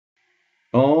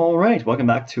Alright, welcome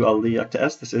back to Alea Jacta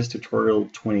Est. This is tutorial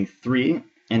 23,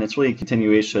 and it's really a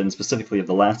continuation specifically of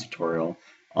the last tutorial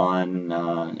on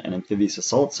an amphibious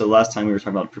assault. So last time we were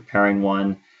talking about preparing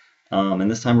one,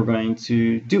 and this time we're going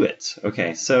to do it.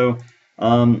 Okay, so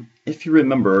if you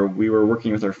remember, we were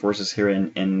working with our forces here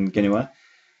in Genua.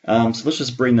 So let's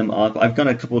just bring them up. I've gone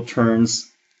a couple of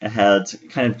turns ahead,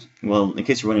 kind of, well, in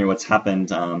case you're wondering what's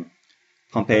happened,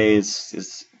 Pompeii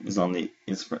is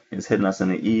hitting us in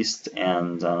the east,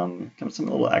 and kind of some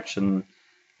little action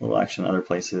other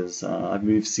places. I've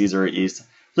moved Caesar east.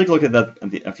 Take a look at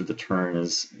that after the turn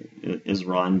is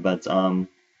run, but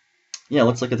yeah,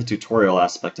 let's look at the tutorial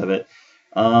aspect of it.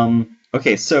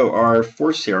 Okay, so our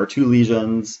force here, our two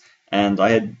legions, and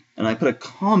I put a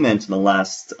comment in the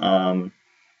last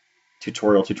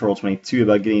tutorial 22,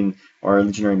 about getting our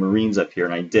legionary marines up here,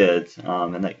 and I did,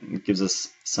 and that gives us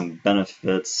some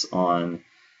benefits on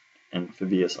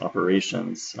amphibious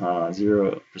operations.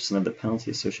 0% of the penalty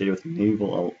associated with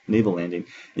naval landing.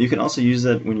 And you can also use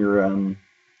it when you're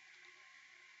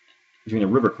doing a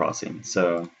river crossing.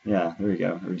 So yeah, there you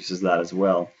go. It reduces that as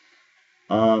well.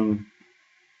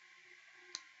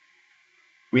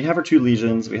 We have our two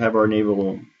legions. We have our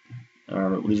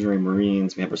legionary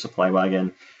marines. We have our supply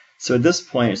wagon. So at this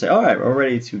point, you say, all right, we're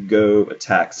ready to go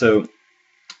attack. So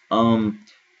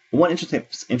one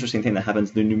interesting thing that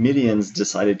happens, the Numidians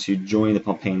decided to join the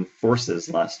Pompeian forces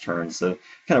last turn, so it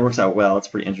kind of works out well. It's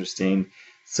pretty interesting.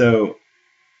 So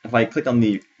if I click on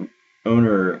the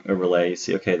owner overlay, you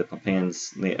see, okay, the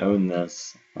Pompeians, they own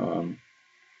this. Well,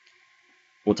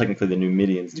 technically the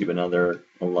Numidians do, another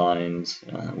aligned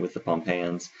with the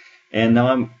Pompeians. And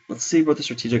now let's see what the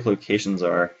strategic locations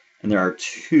are. And there are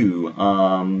two,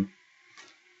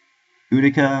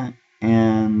 Utica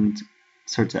and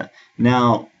Cirta.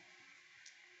 Now,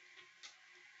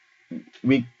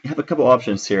 we have a couple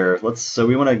options here. So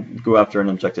we want to go after an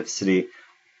objective city.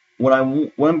 What I'm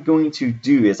going to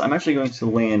do is I'm actually going to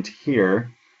land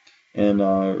here in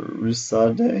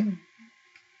Rusade,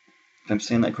 if I'm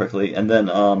saying that correctly, and then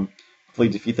hopefully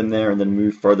defeat them there and then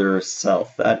move farther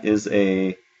south. That is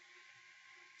a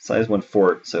size 1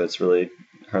 fort, so it's really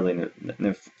hardly an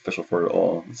official fort at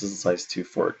all. This is a size 2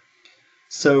 fort.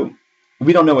 So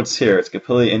we don't know what's here. It's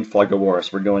completely in fog of war, so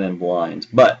we're going in blind.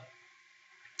 But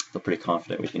I feel pretty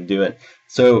confident we can do it.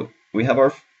 So we have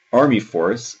our army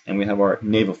force and we have our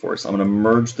naval force. I'm going to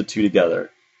merge the two together.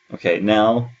 Okay,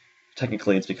 now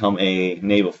technically it's become a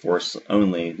naval force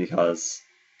only because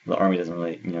the army doesn't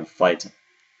really, fight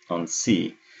on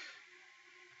sea.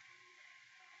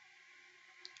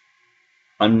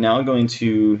 I'm now going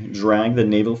to drag the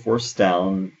naval force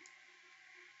down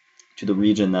to the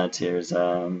region that is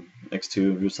next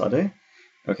to Rusade.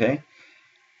 Okay,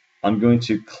 I'm going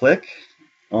to click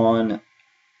on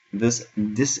this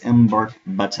disembark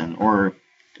button, or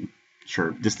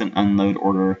sure, distant unload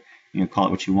order, you can call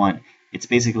it what you want. It's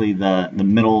basically the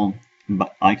middle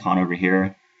icon over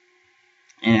here,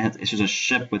 and it's just a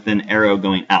ship with an arrow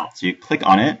going out. So you click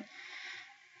on it,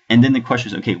 and then the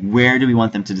question is, okay, where do we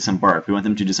want them to disembark? We want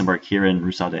them to disembark here in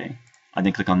Rusade. I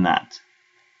then click on that.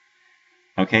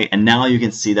 Okay, and now you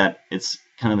can see that it's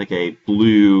kind of like a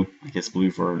blue, I guess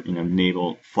blue for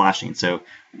naval flashing. So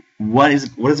what is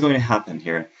going to happen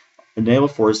here? The naval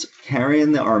force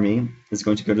carrying the army is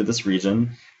going to go to this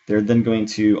region. They're then going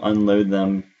to unload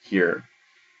them here.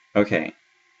 Okay,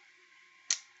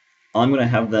 I'm going to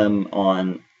have them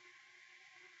on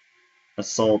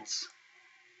assault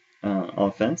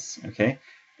offense. Okay,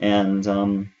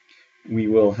 and we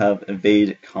will have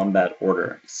evade combat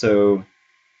order. So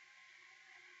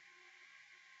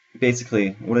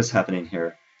basically, what is happening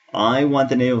here? I want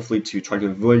the naval fleet to try to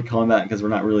avoid combat because we're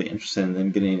not really interested in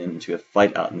them getting into a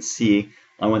fight out in sea.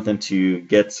 I want them to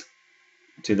get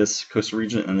to this coastal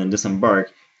region and then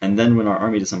disembark, and then when our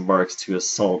army disembarks, to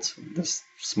assault this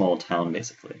small town,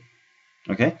 basically.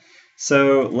 Okay,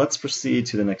 so let's proceed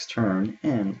to the next turn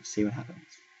and see what happens.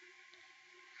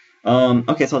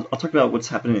 Okay, so I'll talk about what's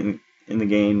happening in the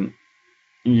game.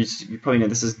 You probably know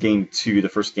this is game 2, the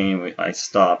first game I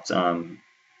stopped.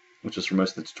 Which is for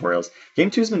most of the tutorials.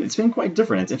 Game 2 it's been quite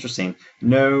different. It's interesting.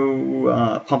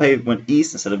 No, Pompeii went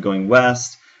east instead of going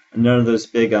west. None of those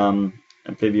big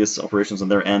amphibious operations on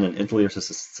their end in Italy or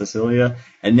Sicilia.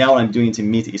 And now what I'm doing to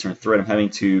meet the eastern threat, I'm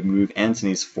having to move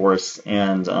Antony's force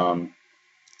and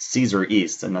Caesar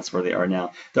east, and that's where they are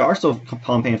now. There are still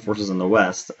Pompeian forces in the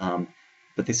west,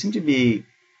 but they seem to be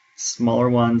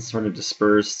smaller ones, sort of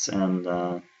dispersed,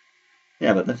 and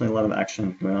yeah, but definitely a lot of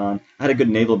action going on. I had a good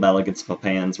naval battle against the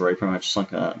Pompeians where I pretty much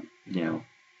sunk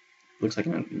looks like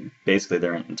basically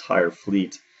their entire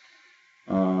fleet.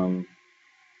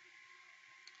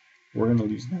 We're going to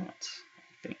lose that, I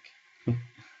think.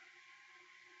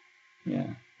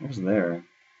 Yeah, what was there?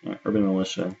 Urban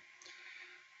militia.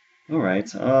 All right.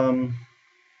 So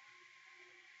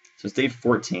it's day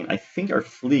 14. I think our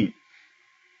fleet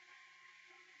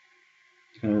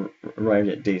kind of arrived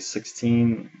at day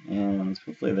 16, and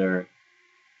hopefully they're.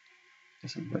 I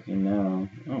guess I'm working now.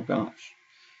 Oh gosh,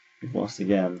 we've lost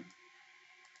again.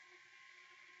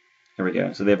 There we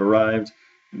go. So they've arrived.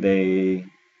 They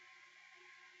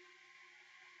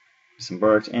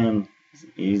disembarked, and it's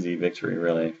an easy victory,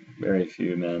 really. Very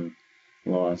few men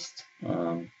lost.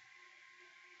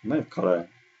 Might have caught a,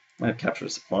 might have captured a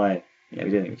supply. Yeah, we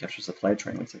didn't even capture a supply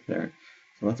train. Looks like there.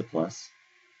 So that's a plus.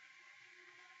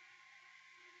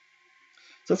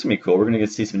 So that's gonna be cool. We're gonna get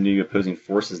to see some new opposing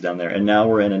forces down there, and now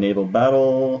we're in a naval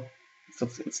battle. So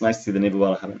it's nice to see the naval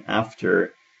battle happen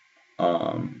after.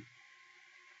 Um,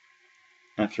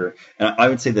 and I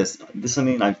would say this is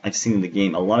something I've seen in the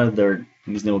game. A lot of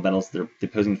these naval battles, the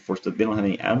opposing force, they don't have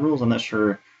any admirals. I'm not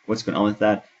sure what's going on with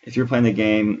that. If you're playing the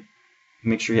game,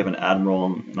 make sure you have an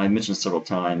admiral. And I mentioned several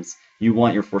times, you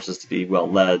want your forces to be well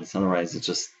led. Otherwise, it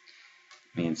just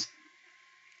means,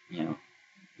 you're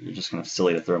just kind of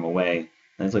silly to throw them away.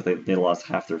 And it's like they lost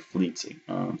half their fleets.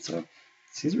 So the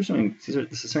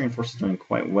Caesarian force is doing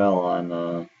quite well on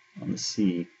the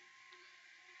sea.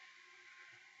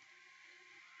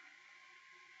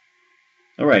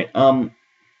 All right.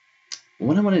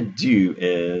 What I want to do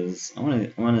is I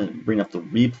want to bring up the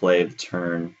replay of the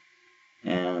turn,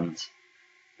 and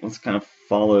let's kind of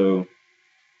follow.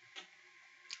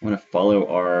 I want to follow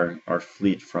our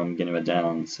fleet from Genoa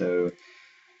down. So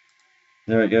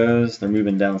there it goes. They're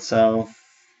moving down south,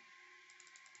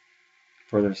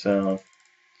 further south,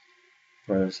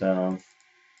 further south.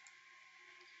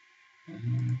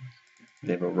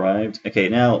 They've arrived. Okay,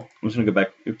 now I'm just gonna go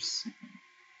back. Oops,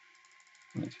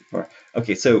 not too far.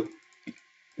 Okay, so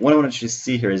what I want you to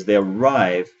see here is they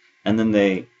arrive, and then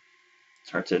they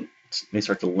start to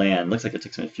land. Looks like it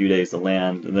takes them a few days to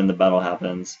land, and then the battle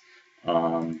happens.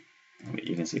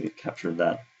 You can see they captured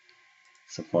that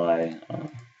supply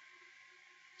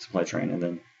train, and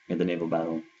then we had the naval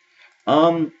battle.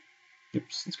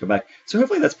 Oops, let's go back. So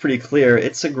hopefully that's pretty clear.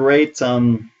 It's a great,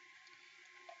 I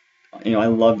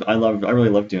really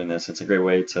love doing this. It's a great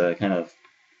way to kind of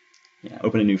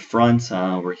open a new front.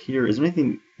 We're here. Is there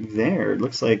anything there? It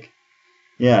looks like,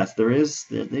 yes, there is.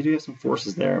 They do have some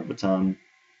forces there, but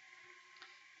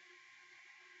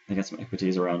they got some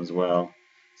equities around as well.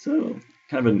 So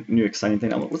kind of a new exciting thing.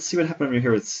 Now, let's see what happened over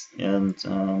here.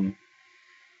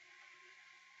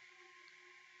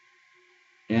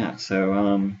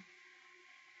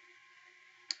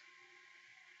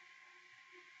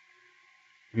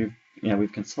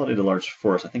 We've consolidated a large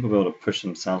force. I think we'll be able to push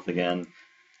them south again.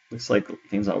 Looks like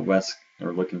things out west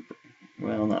are looking,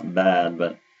 well, not bad,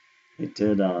 but they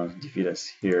did defeat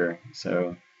us here.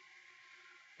 So,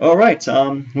 all right.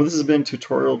 Well, this has been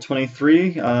tutorial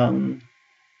 23.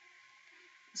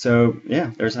 So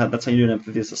yeah, that's how you do an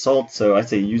amphibious assault. So I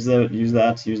say use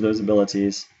those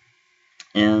abilities,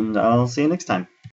 and I'll see you next time.